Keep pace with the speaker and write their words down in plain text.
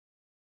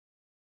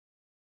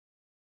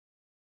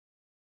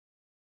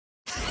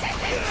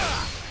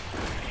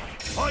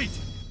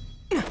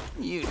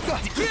You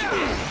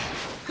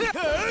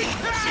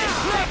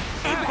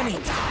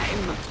happening time.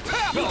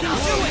 You can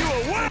do it.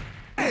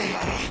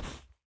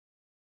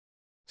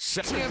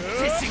 You're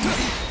pissing me.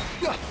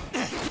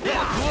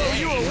 I'll blow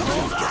you away.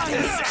 Hold on,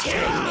 you're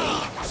kidding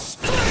me.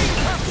 Straight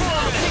performance.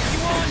 I'll take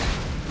you on.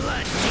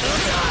 Blood.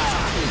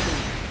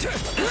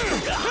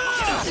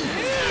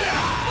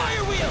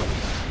 Fire wheel.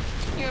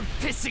 You're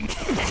pissing me.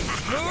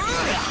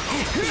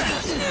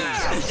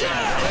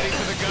 Ready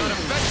for the god of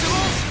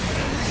festivals?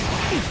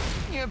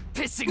 You're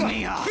pissing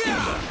me off.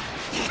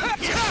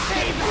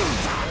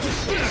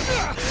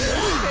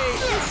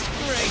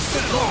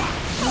 Disgraceful.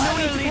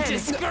 Utterly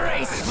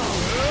disgraceful.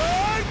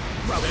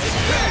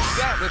 Finish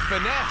that with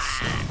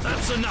finesse.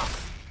 That's enough.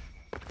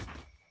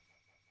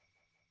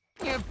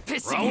 You're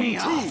pissing me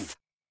Round off.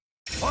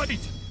 2.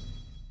 Fight.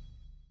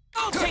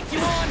 I'll take you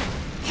on.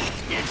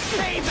 It's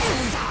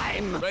payback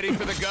time. Ready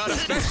for the god of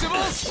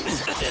festivals?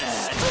 Let's keep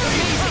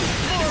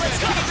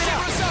it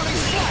up.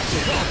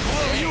 I'll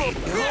blow you away.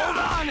 Hold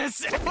on a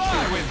sec.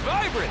 Fly with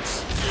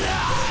vibrance.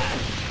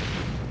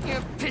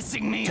 You're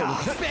pissing me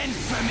off. Bend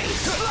for me.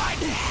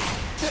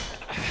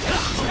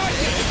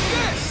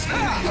 Yes.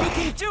 You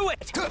can do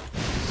it. You're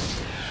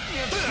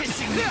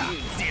pissing me, you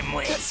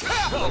dimwit.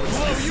 I'll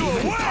blow you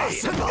away.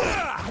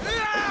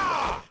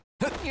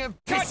 You're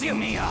pissing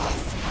me off.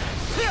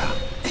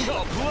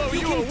 I'll blow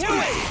you can do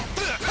away.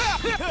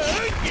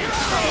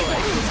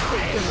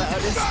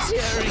 About is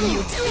tearing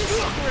you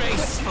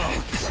disgraceful.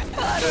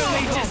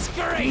 Utterly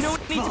disgraceful. No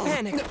need to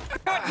panic.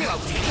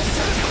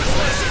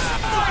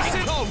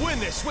 I'll win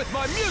this with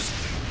my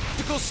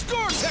musical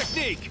score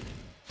technique.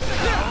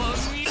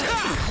 You've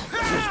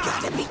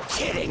got to be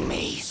kidding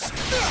me.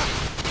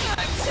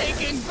 I'm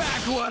taking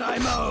back what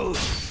I'm owed.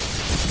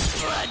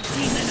 Blood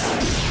demon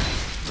eye.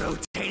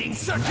 Rotating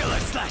circular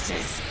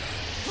slashes.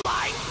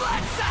 Flying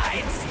blood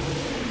sides.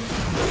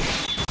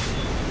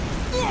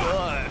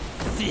 You're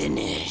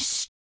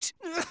finished.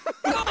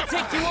 I'll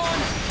take you on.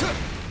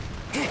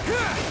 You're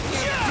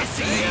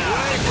pissing me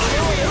off.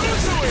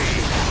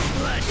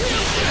 Blood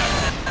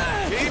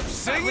demon. Keep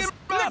singing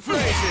my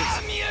praises.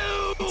 Damn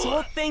you! It's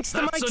all thanks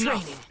to my That's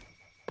enough. training.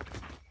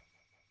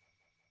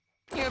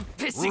 You're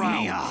pissing me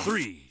Round off.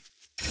 3.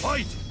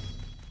 Fight.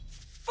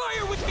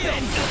 Fire with me!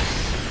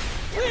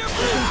 We're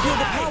Feel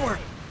the power.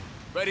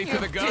 Ready for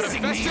the god of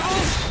pissing me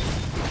festivals?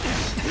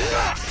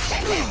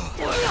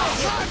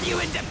 I'll carve you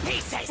into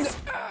pieces!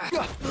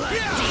 Blood demon!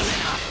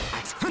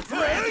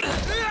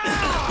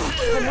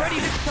 I'm ready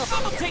to go.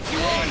 I'll take you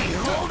on!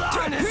 Hold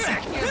on a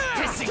sec! You're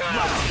pissing me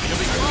off!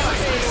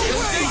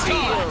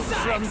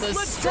 From the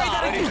Let's try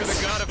that Ready again! for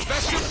the god of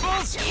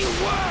festivals? You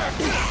were!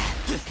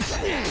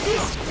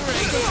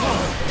 Disgraceful!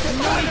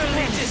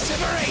 Utterly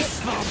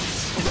disgraceful!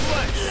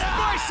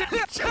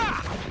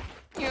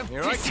 You're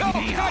Here I pissing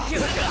come. me off!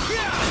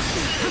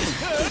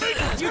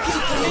 You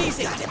can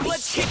amazing.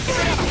 Let's kick it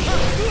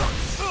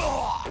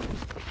out.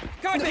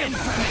 Got in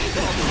for me!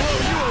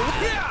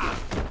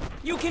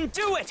 You can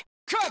do it.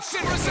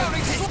 Constant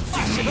resounding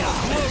slash and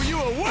I'll blow you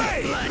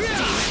away!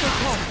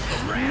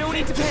 No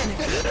need to panic.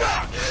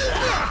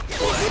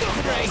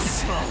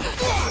 Disgraceful!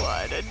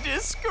 What a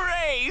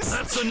disgrace!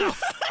 That's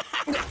enough.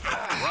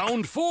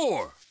 Round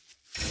 4.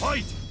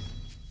 Fight.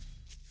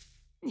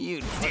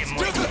 You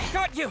dimwit!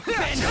 Got you.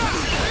 Bend!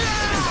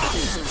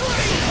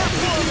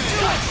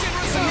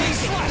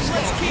 Amazing.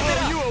 Let's keep it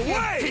up. You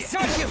away!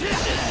 Got you.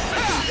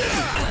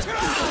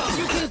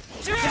 You can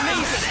do it.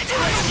 Amazing.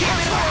 Let's keep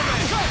it up!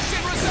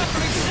 Constant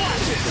resounding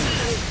slashes!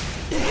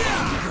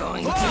 I'm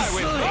going to Fly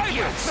with slit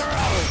your vibrance.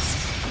 throat!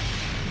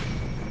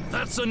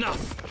 That's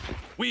enough.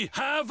 We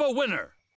have a winner.